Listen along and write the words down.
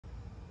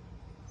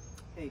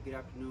Hey, good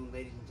afternoon,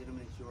 ladies and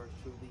gentlemen. It's yours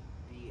truly,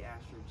 the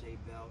Asher J.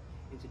 Bell.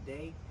 And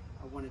today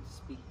I wanted to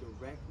speak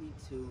directly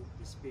to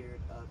the spirit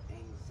of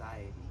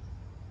anxiety.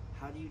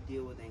 How do you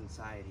deal with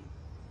anxiety?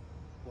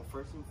 Well,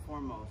 first and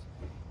foremost,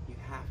 you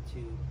have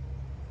to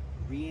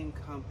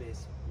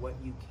re-encompass what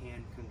you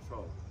can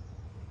control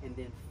and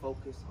then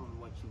focus on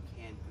what you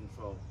can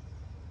control.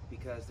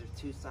 Because there's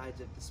two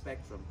sides of the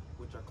spectrum,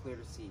 which are clear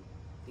to see.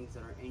 Things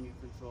that are in your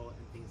control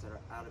and things that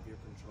are out of your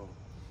control.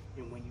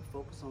 And when you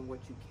focus on what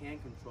you can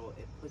control,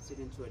 it puts it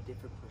into a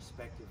different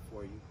perspective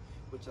for you,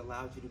 which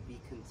allows you to be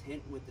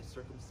content with the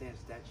circumstance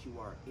that you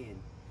are in,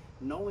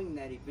 knowing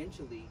that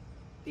eventually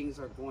things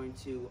are going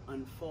to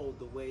unfold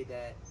the way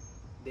that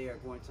they are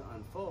going to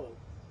unfold,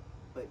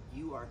 but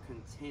you are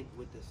content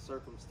with the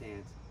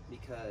circumstance,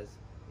 because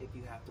if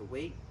you have to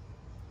wait,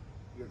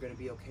 you're going to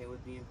be okay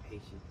with being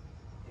patient.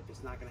 If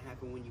it's not going to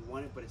happen when you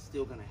want it, but it's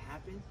still going to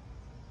happen,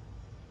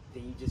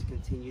 then you just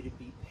continue to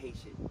be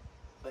patient.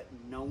 But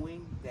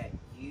knowing that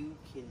you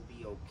can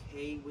be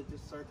okay with the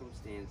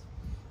circumstance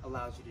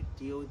allows you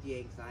to deal with the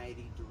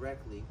anxiety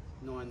directly,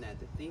 knowing that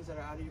the things that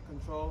are out of your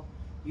control,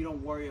 you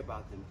don't worry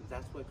about them, because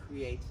that's what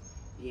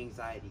creates the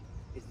anxiety,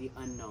 is the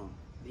unknown,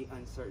 the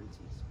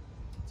uncertainties.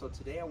 So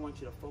today I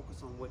want you to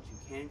focus on what you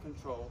can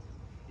control,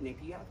 and if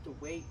you have to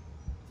wait,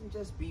 then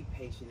just be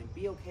patient and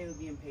be okay with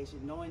being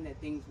patient, knowing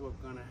that things were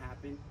going to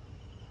happen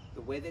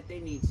the way that they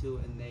need to,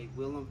 and they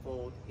will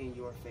unfold in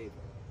your favor.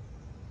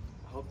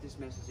 I hope this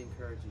message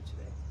encouraged you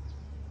today.